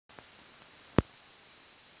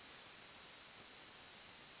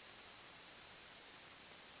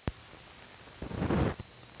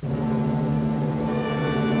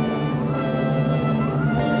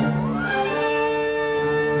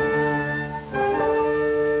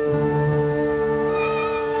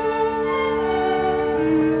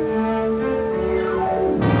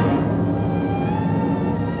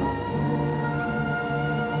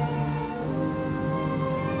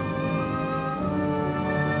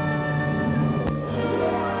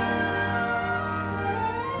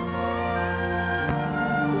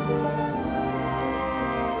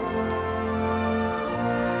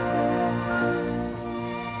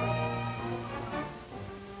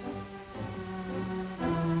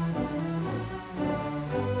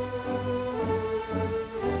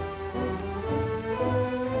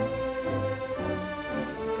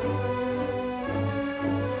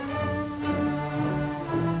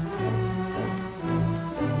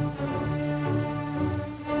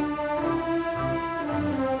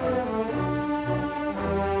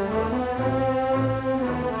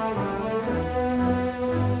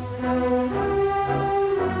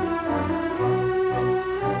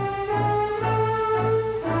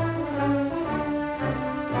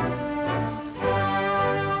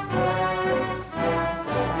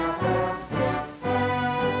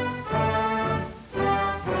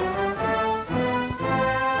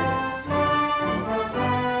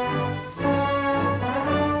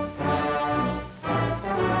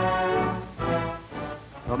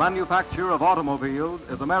manufacture of automobiles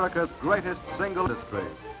is America's greatest single industry.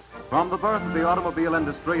 From the birth of the automobile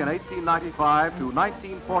industry in 1895 to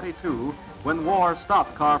 1942, when war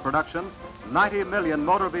stopped car production, 90 million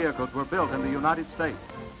motor vehicles were built in the United States.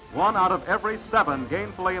 1 out of every 7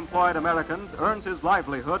 gainfully employed Americans earns his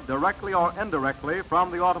livelihood directly or indirectly from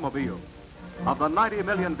the automobile. Of the 90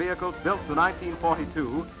 million vehicles built to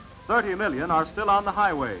 1942, 30 million are still on the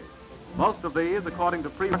highways. Most of these, according to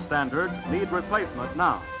previous standards, need replacement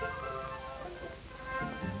now.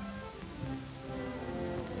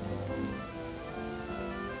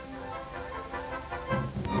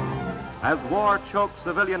 As war choked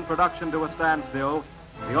civilian production to a standstill,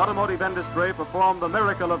 the automotive industry performed the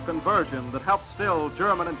miracle of conversion that helped still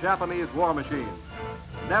German and Japanese war machines.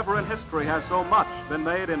 Never in history has so much been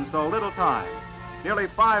made in so little time. Nearly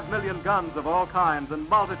 5 million guns of all kinds and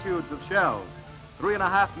multitudes of shells,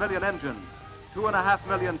 3.5 million engines, 2.5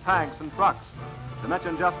 million tanks and trucks, to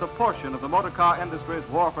mention just a portion of the motor car industry's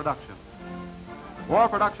war production. War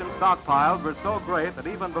production stockpiles were so great that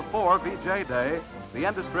even before VJ Day, the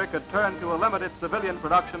industry could turn to a limited civilian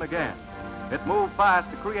production again. It moved fast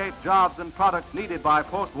to create jobs and products needed by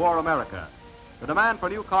post-war America. The demand for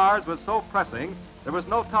new cars was so pressing, there was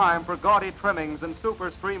no time for gaudy trimmings and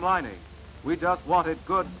super streamlining. We just wanted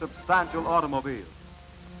good, substantial automobiles.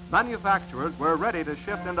 Manufacturers were ready to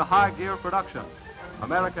shift into high-gear production.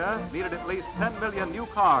 America needed at least 10 million new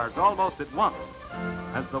cars almost at once.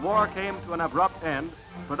 As the war came to an abrupt end,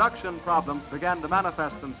 production problems began to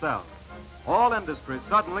manifest themselves. All industries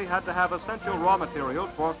suddenly had to have essential raw materials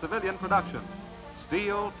for civilian production.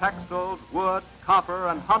 Steel, textiles, wood, copper,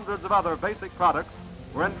 and hundreds of other basic products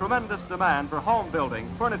were in tremendous demand for home building,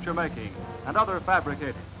 furniture making, and other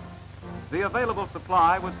fabricating. The available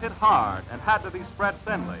supply was hit hard and had to be spread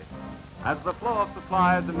thinly. As the flow of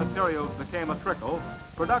supplies and materials became a trickle,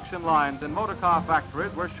 production lines in motor car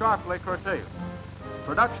factories were sharply curtailed.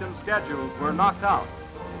 Production schedules were knocked out.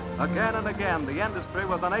 Again and again, the industry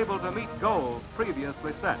was unable to meet goals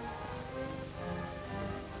previously set.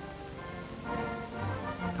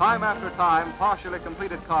 Time after time, partially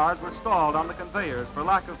completed cars were stalled on the conveyors for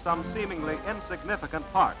lack of some seemingly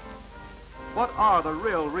insignificant parts. What are the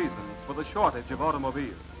real reasons for the shortage of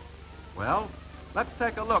automobiles? Well, let's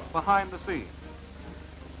take a look behind the scenes.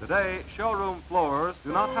 Today, showroom floors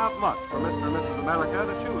do not have much for Mr. and Mrs. America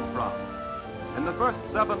to choose from. In the first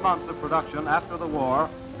 7 months of production after the war,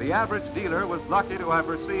 the average dealer was lucky to have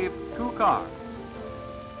received 2 cars.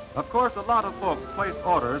 Of course, a lot of folks placed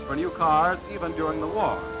orders for new cars even during the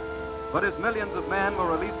war. But as millions of men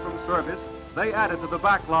were released from service, they added to the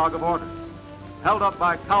backlog of orders. Held up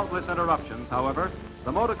by countless interruptions, however,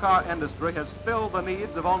 the motor car industry has filled the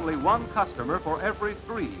needs of only 1 customer for every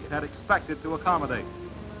 3 it had expected to accommodate.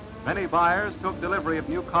 Many buyers took delivery of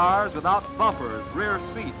new cars without bumpers, rear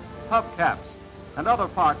seats, hubcaps, and other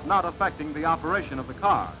parts not affecting the operation of the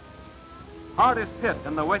car. Hardest hit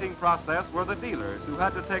in the waiting process were the dealers who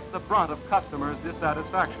had to take the brunt of customers'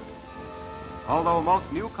 dissatisfaction. Although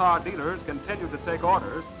most new car dealers continued to take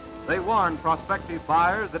orders, they warned prospective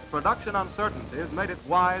buyers that production uncertainties made it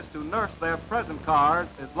wise to nurse their present cars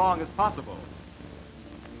as long as possible.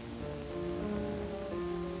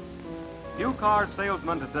 New car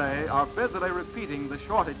salesmen today are busily repeating the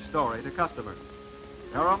shortage story to customers.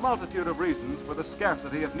 There are a multitude of reasons for the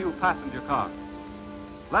scarcity of new passenger cars.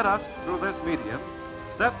 Let us, through this medium,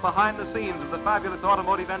 step behind the scenes of the fabulous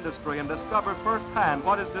automotive industry and discover firsthand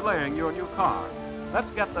what is delaying your new car.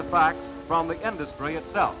 Let's get the facts from the industry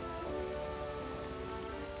itself.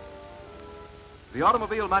 The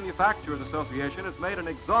Automobile Manufacturers Association has made an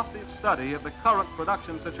exhaustive study of the current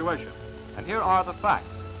production situation, and here are the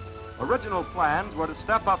facts. Original plans were to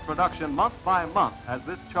step up production month by month, as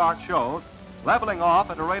this chart shows, leveling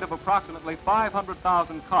off at a rate of approximately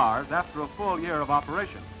 500,000 cars after a full year of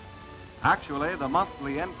operation. Actually, the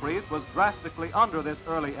monthly increase was drastically under this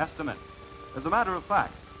early estimate. As a matter of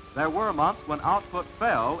fact, there were months when output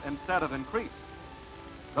fell instead of increased.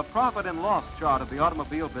 The profit and loss chart of the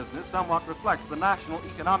automobile business somewhat reflects the national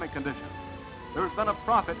economic conditions. There's been a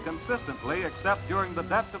profit consistently except during the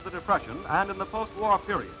depth of the Depression and in the post-war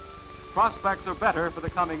period. Prospects are better for the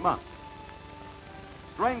coming months.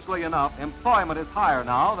 Strangely enough, employment is higher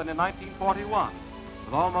now than in 1941,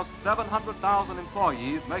 with almost 700,000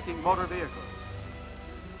 employees making motor vehicles.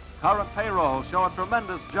 Current payrolls show a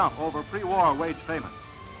tremendous jump over pre-war wage payments.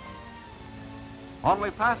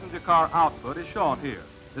 Only passenger car output is shown here.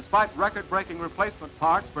 Despite record-breaking replacement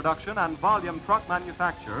parts production and volume truck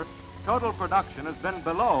manufacture, total production has been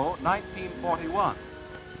below 1941.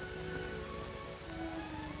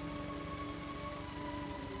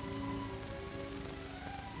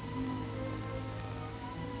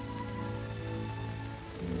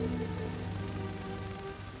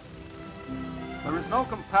 no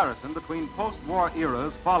comparison between post-war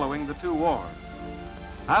eras following the two wars.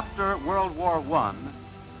 After World War I,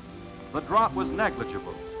 the drop was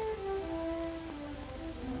negligible.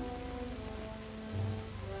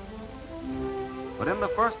 But in the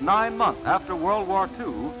first 9 months after World War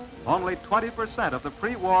II, only 20% of the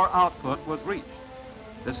pre-war output was reached,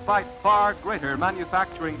 despite far greater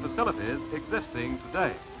manufacturing facilities existing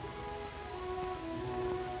today.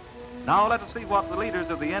 Now let us see what the leaders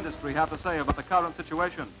of the industry have to say about the current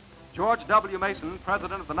situation. George W. Mason,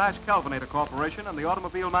 president of the Nash Kelvinator Corporation and the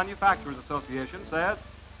Automobile Manufacturers Association, says,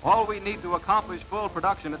 all we need to accomplish full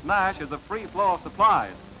production at Nash is a free flow of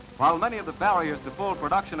supplies. While many of the barriers to full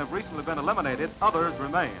production have recently been eliminated, others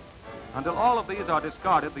remain. Until all of these are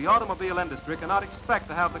discarded, the automobile industry cannot expect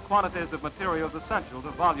to have the quantities of materials essential to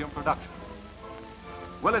volume production.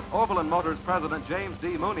 Willys-Overland Motors president James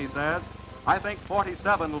D. Mooney says, I think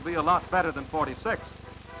 47 will be a lot better than 46.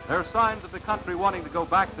 There are signs of the country wanting to go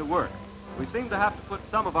back to work. We seem to have to put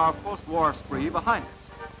some of our post-war spree behind us.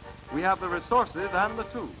 We have the resources and the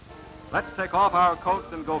tools. Let's take off our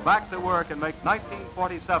coats and go back to work and make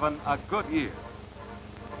 1947 a good year.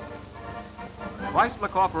 Chrysler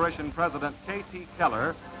Corporation President K.T.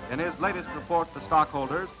 Keller, in his latest report to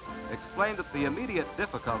stockholders, explained that the immediate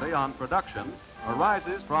difficulty on production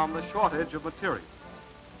arises from the shortage of materials.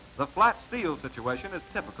 The flat steel situation is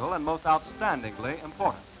typical and most outstandingly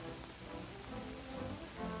important.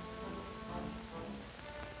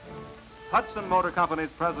 Hudson Motor Company's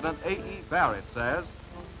president A.E. Barrett says,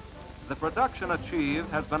 the production achieved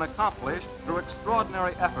has been accomplished through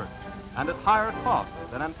extraordinary effort and at higher cost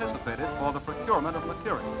than anticipated for the procurement of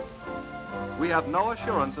materials. We have no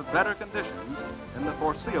assurance of better conditions in the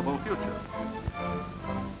foreseeable future.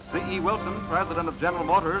 C.E. Wilson, president of General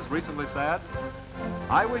Motors, recently said,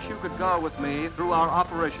 I wish you could go with me through our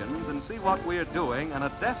operations and see what we are doing in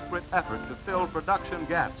a desperate effort to fill production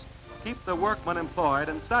gaps, keep the workmen employed,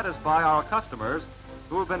 and satisfy our customers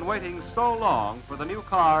who have been waiting so long for the new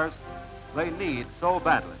cars they need so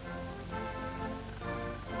badly.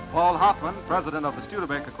 Paul Hoffman, president of the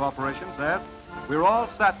Studebaker Corporation, says, we're all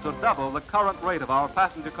set to double the current rate of our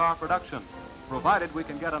passenger car production, provided we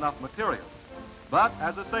can get enough material. But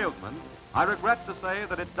as a salesman, I regret to say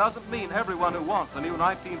that it doesn't mean everyone who wants a new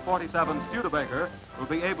 1947 Studebaker will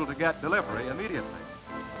be able to get delivery immediately.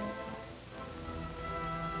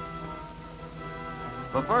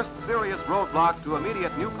 The first serious roadblock to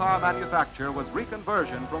immediate new car manufacture was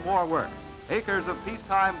reconversion from war work. Acres of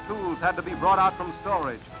peacetime tools had to be brought out from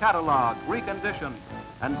storage, cataloged, reconditioned,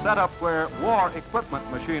 and set up where war equipment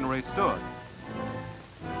machinery stood.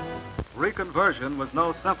 Reconversion was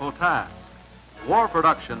no simple task. War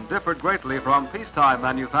production differed greatly from peacetime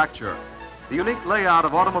manufacture. The unique layout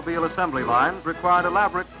of automobile assembly lines required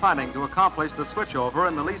elaborate planning to accomplish the switchover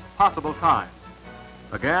in the least possible time.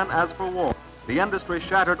 Again, as for war, the industry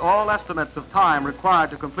shattered all estimates of time required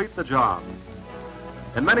to complete the job.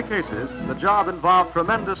 In many cases, the job involved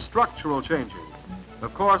tremendous structural changes.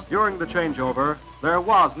 Of course, during the changeover, there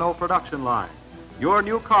was no production line. Your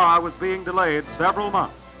new car was being delayed several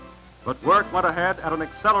months, but work went ahead at an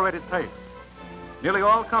accelerated pace. Nearly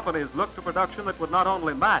all companies looked to production that would not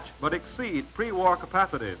only match, but exceed pre-war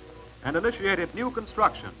capacities, and initiated new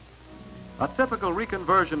construction. A typical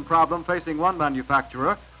reconversion problem facing one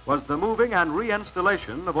manufacturer was the moving and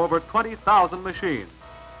reinstallation of over 20,000 machines.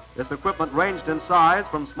 This equipment ranged in size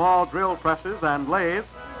from small drill presses and lathes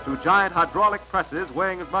to giant hydraulic presses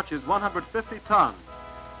weighing as much as 150 tons.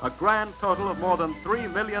 A grand total of more than 3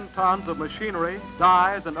 million tons of machinery,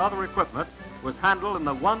 dies, and other equipment was handled in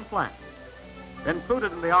the one plant.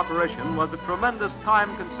 Included in the operation was the tremendous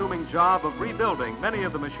time-consuming job of rebuilding many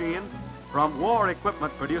of the machines from war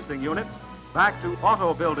equipment producing units back to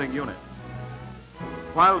auto building units.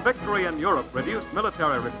 While victory in Europe reduced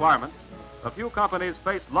military requirements, a few companies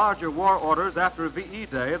faced larger war orders after VE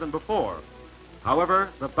Day than before. However,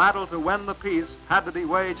 the battle to win the peace had to be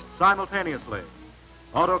waged simultaneously.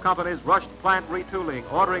 Auto companies rushed plant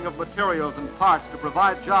retooling, ordering of materials and parts to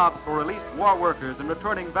provide jobs for released war workers and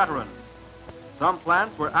returning veterans. Some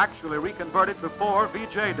plants were actually reconverted before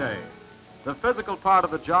VJ Day. The physical part of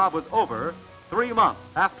the job was over 3 months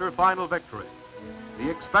after final victory. The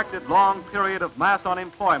expected long period of mass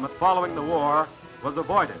unemployment following the war was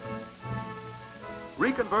avoided.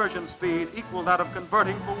 Reconversion speed equaled that of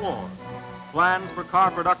converting for war. Plans for car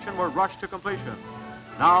production were rushed to completion.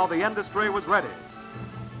 Now the industry was ready.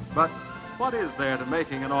 But what is there to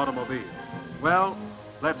making an automobile? Well,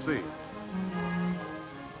 let's see.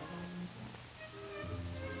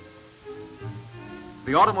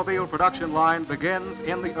 The automobile production line begins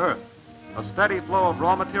in the earth. A steady flow of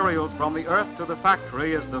raw materials from the earth to the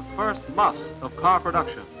factory is the first must of car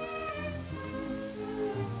production.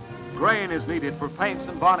 Grain is needed for paints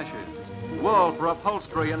and varnishes, wool for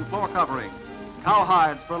upholstery and floor coverings,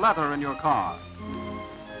 cowhides for leather in your car.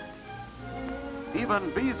 Even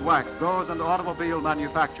beeswax goes into automobile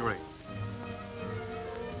manufacturing.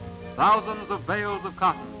 Thousands of bales of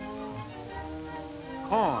cotton,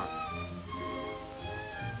 corn.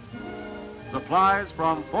 Supplies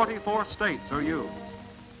from 44 states are used.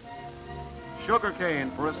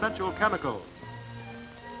 Sugarcane for essential chemicals.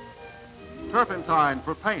 Turpentine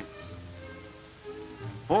for paints.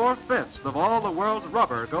 4/5 of all the world's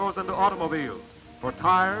rubber goes into automobiles for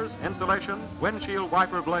tires, insulation, windshield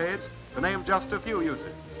wiper blades, to name just a few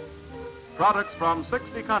uses. Products from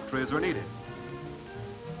 60 countries are needed.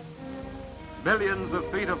 Millions of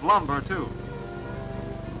feet of lumber, too.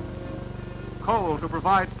 Coal to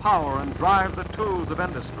provide power and drive the tools of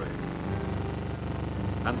industry.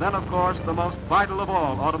 And then, of course, the most vital of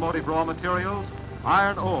all automotive raw materials,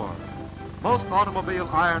 iron ore. Most automobile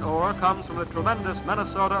iron ore comes from the tremendous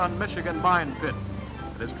Minnesota and Michigan mine pits.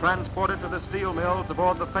 It is transported to the steel mills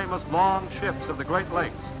aboard the famous long ships of the Great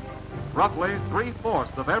Lakes. Roughly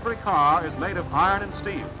 3/4 of every car is made of iron and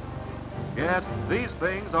steel. Yes, these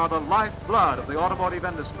things are the lifeblood of the automotive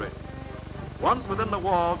industry. Once within the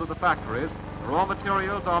walls of the factories, the raw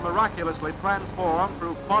materials are miraculously transformed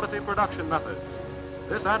through quantity production methods.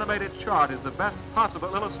 This animated chart is the best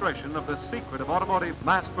possible illustration of the secret of automotive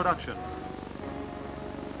mass production.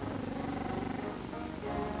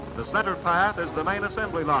 The center path is the main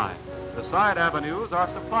assembly line. The side avenues are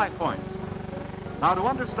supply points. Now, to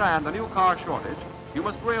understand the new car shortage, you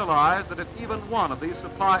must realize that if even one of these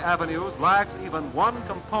supply avenues lags even one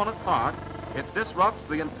component part, it disrupts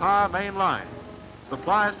the entire main line.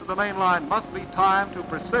 Supplies to the main line must be timed to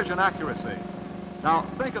precision accuracy. Now,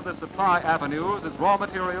 think of the supply avenues as raw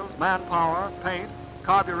materials, manpower, paint,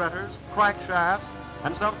 carburetors, crankshafts,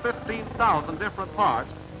 and some 15,000 different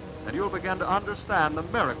parts, and you'll begin to understand the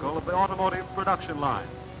miracle of the automotive production line.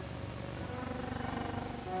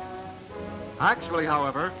 Actually,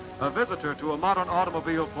 however, a visitor to a modern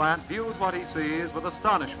automobile plant views what he sees with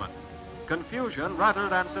astonishment. Confusion rather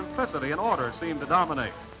than simplicity and order seem to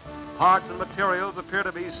dominate. Parts and materials appear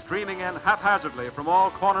to be streaming in haphazardly from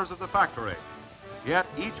all corners of the factory. Yet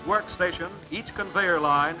each workstation, each conveyor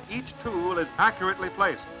line, each tool is accurately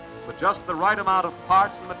placed with just the right amount of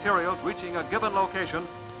parts and materials reaching a given location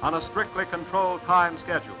on a strictly controlled time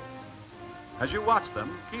schedule. As you watch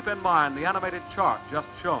them, keep in mind the animated chart just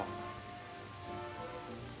shown.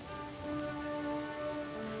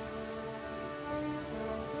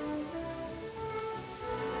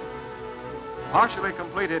 Partially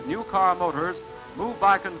completed new car motors move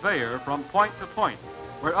by conveyor from point to point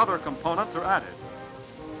where other components are added.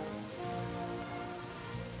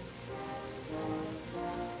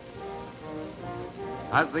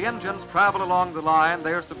 As the engines travel along the line,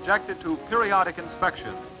 they are subjected to periodic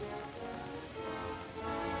inspection.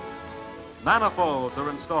 Manifolds are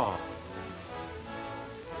installed.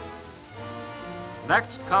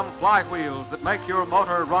 Next come flywheels that make your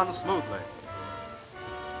motor run smoothly.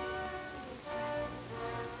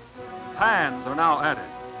 Pans are now added.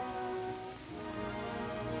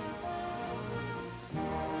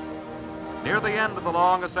 Near the end of the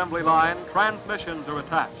long assembly line, transmissions are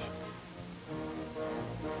attached.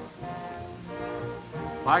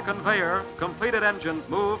 By conveyor, completed engines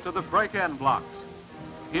move to the break-in blocks.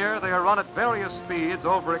 Here they are run at various speeds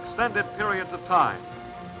over extended periods of time.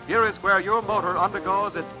 Here is where your motor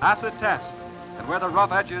undergoes its acid test and where the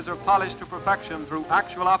rough edges are polished to perfection through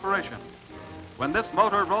actual operation. When this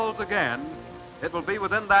motor rolls again, it will be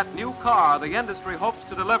within that new car the industry hopes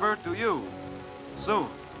to deliver to you soon.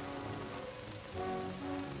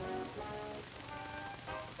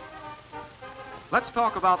 Let's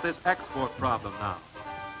talk about this export problem now.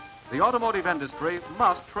 The automotive industry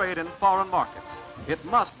must trade in foreign markets. It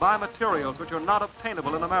must buy materials which are not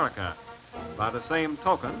obtainable in America. By the same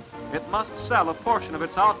token, it must sell a portion of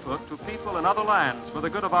its output to people in other lands for the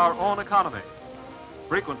good of our own economy.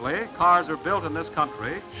 Frequently, cars are built in this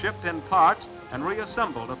country, shipped in parts, and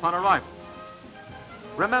reassembled upon arrival.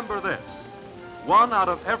 Remember this: 1 out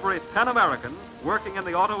of every 10 Americans working in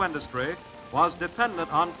the auto industry was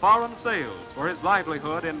dependent on foreign sales for his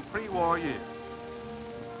livelihood in pre-war years.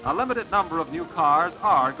 A limited number of new cars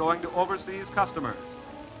are going to overseas customers.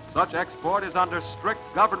 Such export is under strict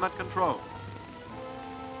government control.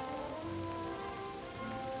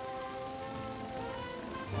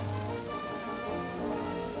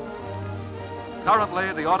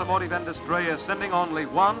 Currently, the automotive industry is sending only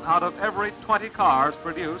 1 out of every 20 cars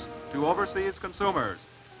produced to overseas consumers,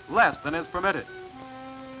 less than is permitted.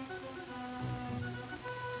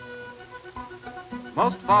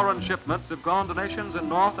 Most foreign shipments have gone to nations in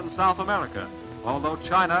North and South America, although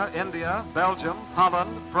China, India, Belgium,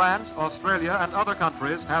 Holland, France, Australia, and other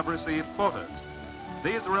countries have received quotas.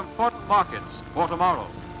 These are important markets for tomorrow.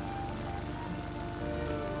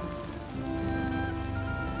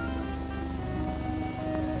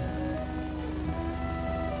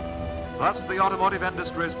 Thus, the automotive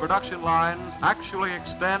industry's production lines actually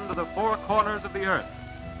extend to the four corners of the earth.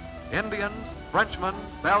 Indians, Frenchmen,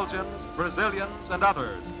 Belgians, Brazilians, and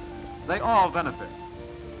others, they all benefit.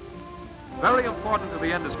 Very important to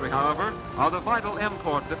the industry, however, are the vital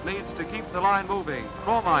imports it needs to keep the line moving: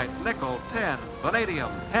 chromite, nickel, tin,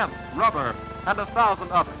 vanadium, hemp, rubber, and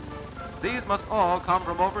 1,000 others. These must all come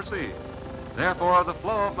from overseas. Therefore, the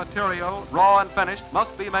flow of material, raw and finished,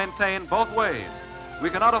 must be maintained both ways. We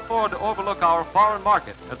cannot afford to overlook our foreign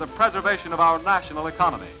market as a preservation of our national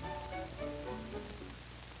economy.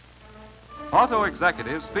 Auto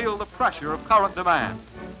executives feel the pressure of current demand.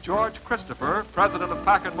 George Christopher, president of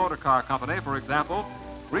Packard Motor Car Company, for example,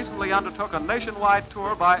 recently undertook a nationwide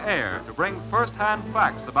tour by air to bring first-hand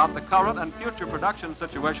facts about the current and future production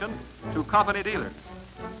situation to company dealers.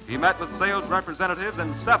 He met with sales representatives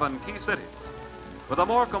in 7 key cities. With a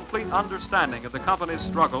more complete understanding of the company's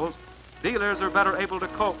struggles, dealers are better able to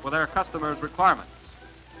cope with their customers' requirements.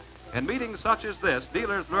 In meetings such as this,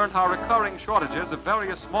 dealers learned how recurring shortages of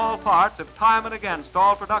various small parts have time and again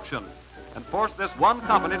stalled production and forced this one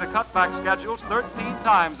company to cut back schedules 13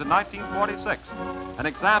 times in 1946, an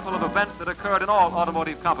example of events that occurred in all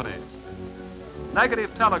automotive companies.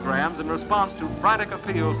 Negative telegrams in response to frantic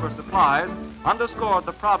appeals for supplies underscored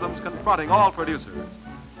the problems confronting all producers.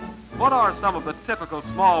 What are some of the typical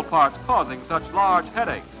small parts causing such large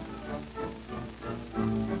headaches?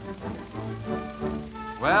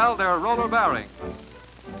 Well, there are roller bearings,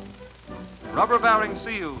 rubber bearing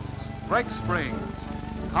seals, brake springs,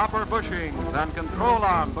 copper bushings and control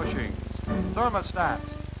arm bushings, thermostats,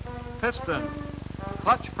 pistons,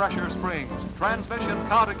 clutch pressure springs, transmission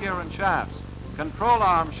counter gear and shafts, control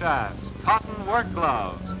arm shafts, cotton work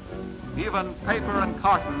gloves, even paper and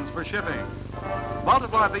cartons for shipping.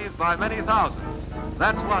 Multiply these by many thousands.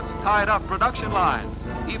 That's what's tied up production lines,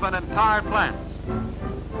 even entire plants.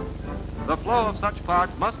 The flow of such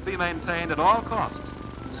parts must be maintained at all costs.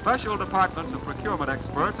 Special departments of procurement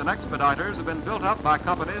experts and expediters have been built up by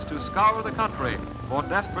companies to scour the country for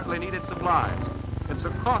desperately needed supplies. It's a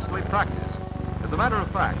costly practice. As a matter of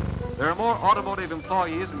fact, there are more automotive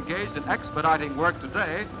employees engaged in expediting work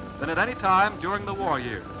today than at any time during the war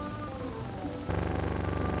years.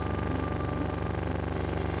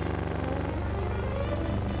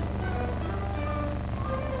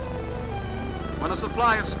 When a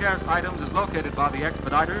supply of scarce items is located by the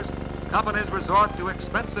expediters, companies resort to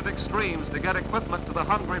expensive extremes to get equipment to the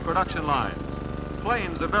hungry production lines.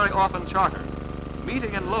 Planes are very often chartered.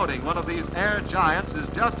 Meeting and loading one of these air giants is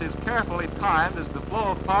just as carefully timed as the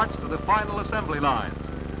flow of parts to the final assembly lines.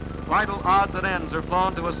 Vital odds and ends are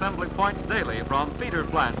flown to assembly points daily from feeder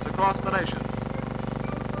plants across the nation.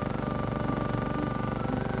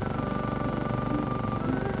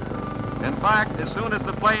 In fact, as soon as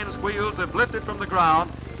the plane's wheels have lifted from the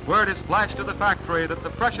ground, word is flashed to the factory that the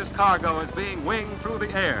precious cargo is being winged through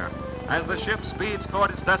the air. As the ship speeds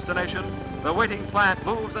toward its destination, the waiting plant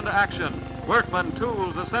moves into action. Workmen,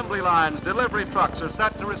 tools, assembly lines, delivery trucks are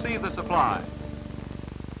set to receive the supply.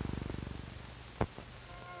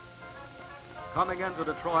 Coming into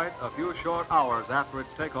Detroit a few short hours after its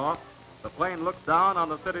takeoff, the plane looks down on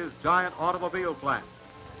the city's giant automobile plant.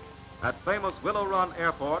 At famous Willow Run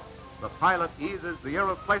Airport, the pilot eases the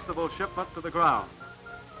irreplaceable shipment to the ground.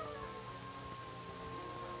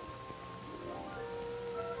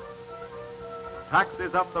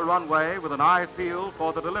 Taxis up the runway with an eye field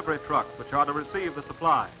for the delivery trucks which are to receive the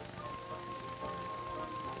supply.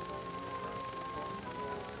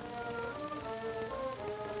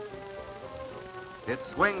 It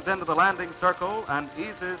swings into the landing circle and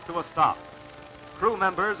eases to a stop. Crew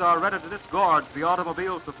members are ready to disgorge the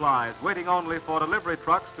automobile supplies, waiting only for delivery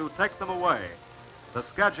trucks to take them away. The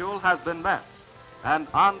schedule has been met, and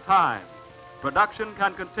on time. Production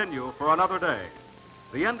can continue for another day.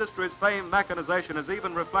 The industry's famed mechanization is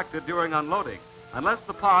even reflected during unloading. Unless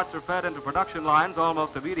the parts are fed into production lines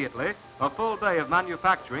almost immediately, a full day of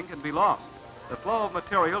manufacturing can be lost. The flow of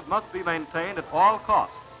materials must be maintained at all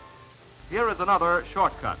costs. Here is another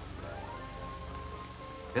shortcut.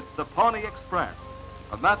 It's the Pony Express,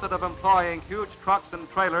 a method of employing huge trucks and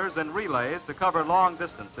trailers in relays to cover long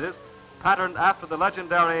distances, patterned after the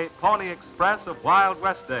legendary Pony Express of Wild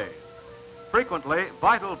West days. Frequently,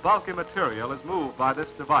 vital bulky material is moved by this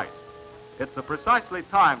device. It's a precisely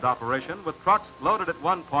timed operation with trucks loaded at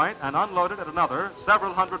one point and unloaded at another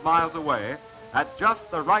several hundred miles away at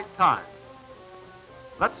just the right time.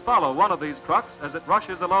 Let's follow one of these trucks as it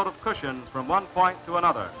rushes a load of cushions from one point to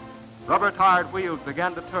another. Rubber-tired wheels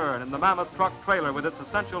begin to turn, and the mammoth truck trailer with its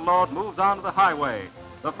essential load moves onto the highway.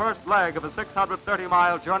 The first leg of a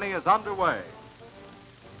 630-mile journey is underway.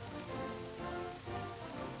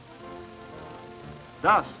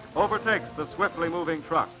 Dusk overtakes the swiftly moving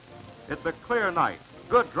truck. It's a clear night,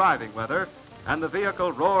 good driving weather, and the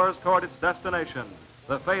vehicle roars toward its destination,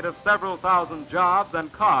 the fate of several thousand jobs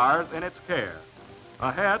and cars in its care.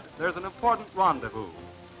 Ahead, there's an important rendezvous.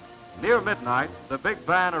 Near midnight, the big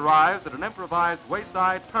van arrives at an improvised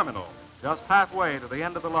wayside terminal, just halfway to the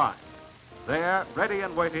end of the line. There, ready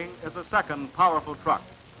and waiting, is a second powerful truck.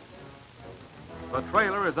 The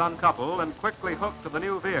trailer is uncoupled and quickly hooked to the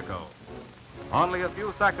new vehicle. Only a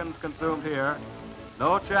few seconds consumed here.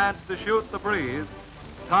 No chance to shoot the breeze.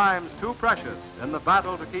 Time's too precious in the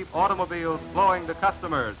battle to keep automobiles flowing to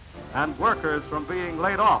customers and workers from being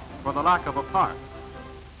laid off for the lack of a part.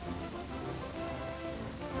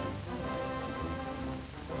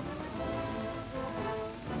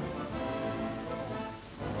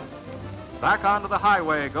 Back onto the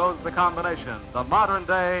highway goes the combination, the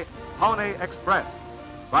modern-day Pony Express.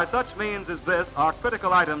 By such means as this, our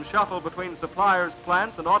critical items shuffle between suppliers'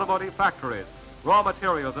 plants and automotive factories, raw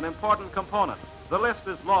materials and important components. The list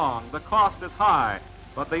is long, the cost is high,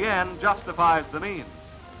 but the end justifies the means.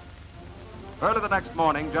 Early the next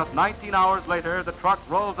morning, just 19 hours later, the truck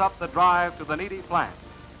rolls up the drive to the needy plant.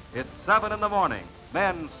 It's 7 in the morning.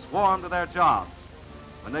 Men swarm to their jobs.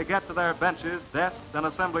 When they get to their benches, desks, and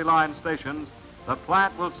assembly line stations, the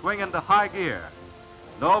plant will swing into high gear.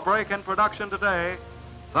 No break in production today,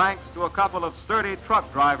 thanks to a couple of sturdy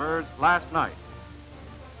truck drivers last night.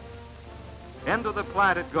 Into the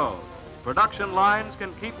plant it goes. Production lines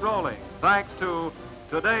can keep rolling, thanks to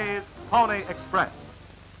today's Pony Express.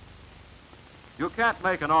 You can't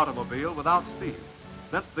make an automobile without steel.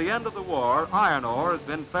 Since the end of the war, iron ore has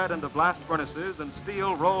been fed into blast furnaces and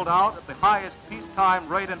steel rolled out at the highest peacetime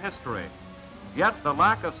rate in history. Yet the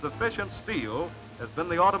lack of sufficient steel has been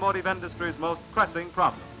the automotive industry's most pressing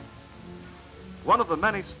problem. One of the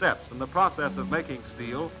many steps in the process of making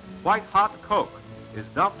steel, white-hot coke, is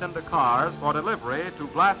dumped into cars for delivery to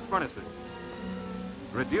blast furnaces.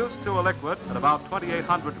 Reduced to a liquid at about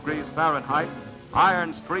 2,800 degrees Fahrenheit,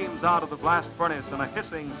 iron streams out of the blast furnace in a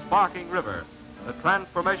hissing, sparking river. The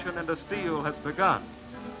transformation into steel has begun.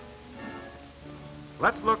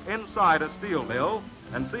 Let's look inside a steel mill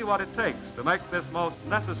and see what it takes to make this most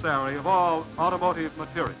necessary of all automotive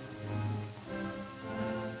materials.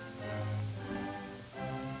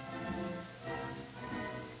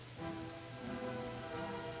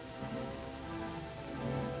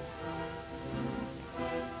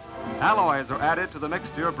 Alloys are added to the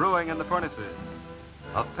mixture brewing in the furnaces.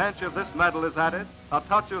 A pinch of this metal is added, a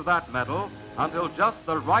touch of that metal, until just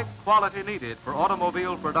the right quality needed for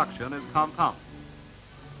automobile production is compounded.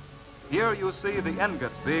 Here you see the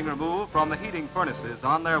ingots being removed from the heating furnaces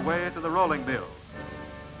on their way to the rolling mills.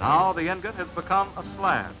 Now the ingot has become a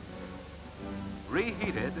slab.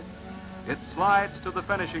 Reheated, it slides to the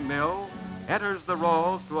finishing mill, enters the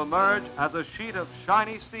rolls to emerge as a sheet of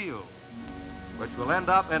shiny steel, which will end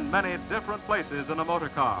up in many different places in a motor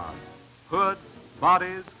car. Hoods,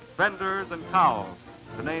 bodies, fenders, and cowls,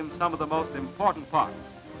 to name some of the most important parts.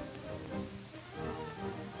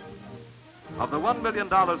 Of the $1 million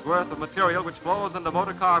worth of material which flows into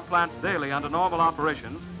motor car plants daily under normal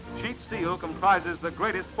operations, sheet steel comprises the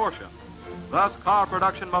greatest portion. Thus, car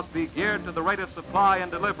production must be geared to the rate of supply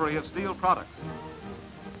and delivery of steel products.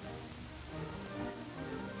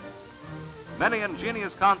 Many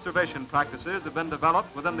ingenious conservation practices have been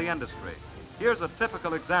developed within the industry. Here's a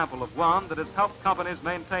typical example of one that has helped companies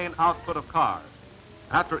maintain output of cars.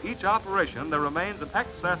 After each operation, there remains an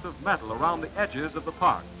excess of metal around the edges of the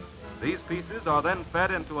part. These pieces are then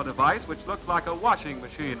fed into a device which looks like a washing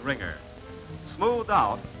machine wringer. Smoothed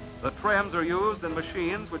out, the trims are used in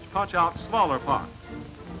machines which punch out smaller parts.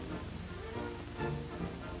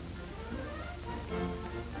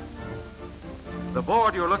 The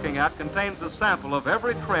board you're looking at contains a sample of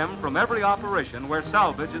every trim from every operation where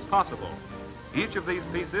salvage is possible. Each of these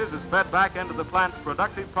pieces is fed back into the plant's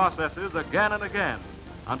productive processes again and again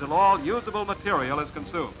until all usable material is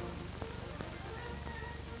consumed.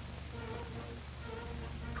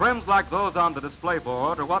 Trims like those on the display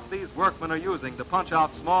board are what these workmen are using to punch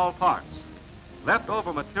out small parts.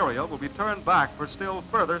 Leftover material will be turned back for still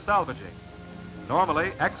further salvaging.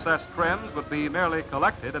 Normally, excess trims would be merely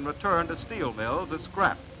collected and returned to steel mills as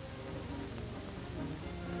scrap.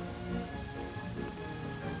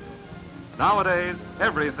 Nowadays,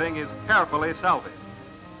 everything is carefully salvaged.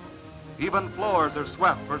 Even floors are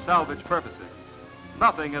swept for salvage purposes.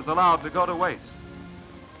 Nothing is allowed to go to waste.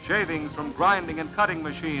 Shavings from grinding and cutting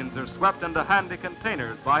machines are swept into handy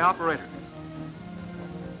containers by operators.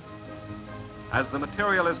 As the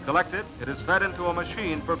material is collected, it is fed into a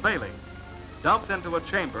machine for baling. Dumped into a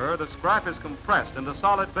chamber, the scrap is compressed into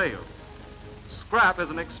solid bales. Scrap is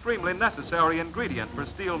an extremely necessary ingredient for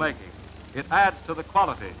steel making. It adds to the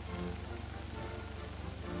quality.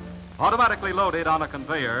 Automatically loaded on a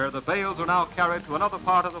conveyor, the bales are now carried to another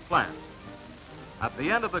part of the plant. At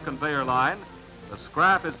the end of the conveyor line, the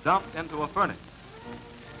scrap is dumped into a furnace.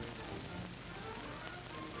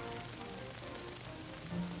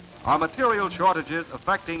 Are material shortages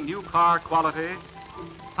affecting new car quality?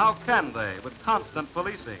 How can they with constant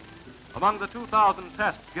policing? Among the 2,000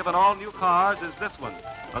 tests given all new cars is this one.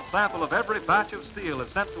 A sample of every batch of steel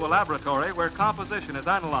is sent to a laboratory where composition is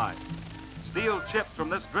analyzed. Steel chips from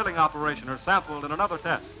this drilling operation are sampled in another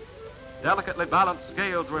test. Delicately balanced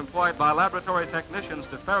scales are employed by laboratory technicians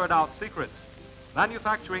to ferret out secrets.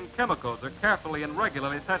 Manufacturing chemicals are carefully and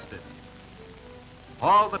regularly tested.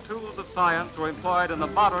 All the tools of science are employed in the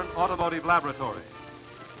modern automotive laboratory.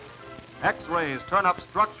 X-rays turn up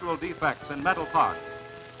structural defects in metal parts.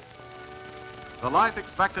 The life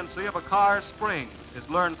expectancy of a car's springs is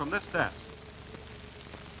learned from this test.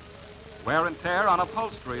 Wear and tear on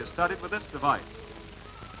upholstery is studied with this device.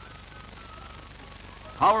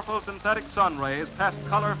 Powerful synthetic sun rays test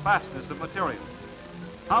color fastness of materials.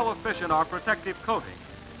 How efficient are protective coatings?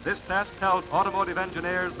 This test tells automotive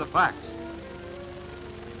engineers the facts.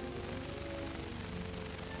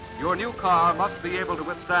 Your new car must be able to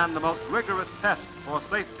withstand the most rigorous tests for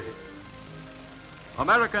safety.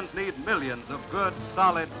 Americans need millions of good,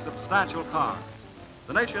 solid, substantial cars.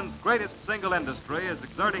 The nation's greatest single industry is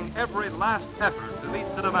exerting every last effort to meet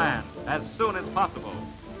the demand as soon as possible.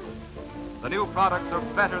 The new products are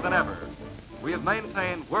better than ever. We have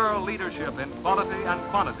maintained world leadership in quality and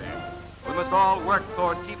quantity. We must all work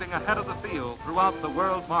toward keeping ahead of the field throughout the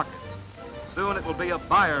world market. Soon it will be a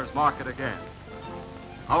buyer's market again.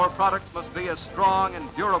 Our products must be as strong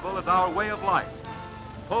and durable as our way of life.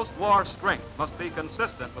 Post-war strength must be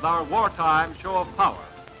consistent with our wartime show of power.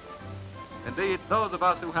 Indeed, those of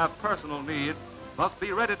us who have personal needs must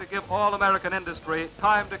be ready to give all American industry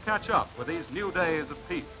time to catch up with these new days of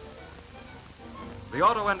peace. The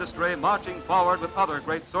auto industry, marching forward with other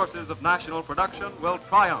great sources of national production, will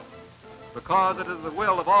triumph because it is the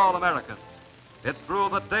will of all Americans. It's through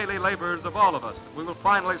the daily labors of all of us that we will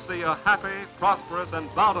finally see a happy, prosperous,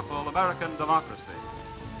 and bountiful American democracy.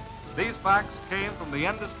 These facts came from the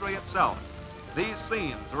industry itself. These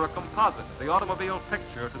scenes are a composite of the automobile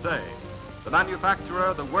picture today. The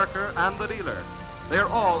manufacturer, the worker, and the dealer. They're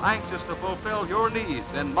all anxious to fulfill your needs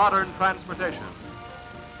in modern transportation.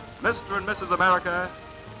 Mr. and Mrs. America,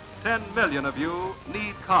 10 million of you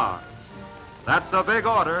need cars. That's a big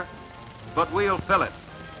order, but we'll fill it.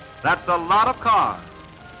 That's a lot of cars,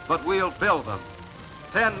 but we'll build them.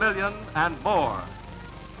 10 million and more.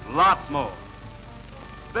 Lots more.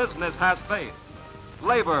 Business has faith.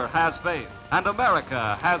 Labor has faith. And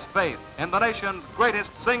America has faith in the nation's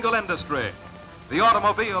greatest single industry, the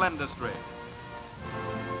automobile industry.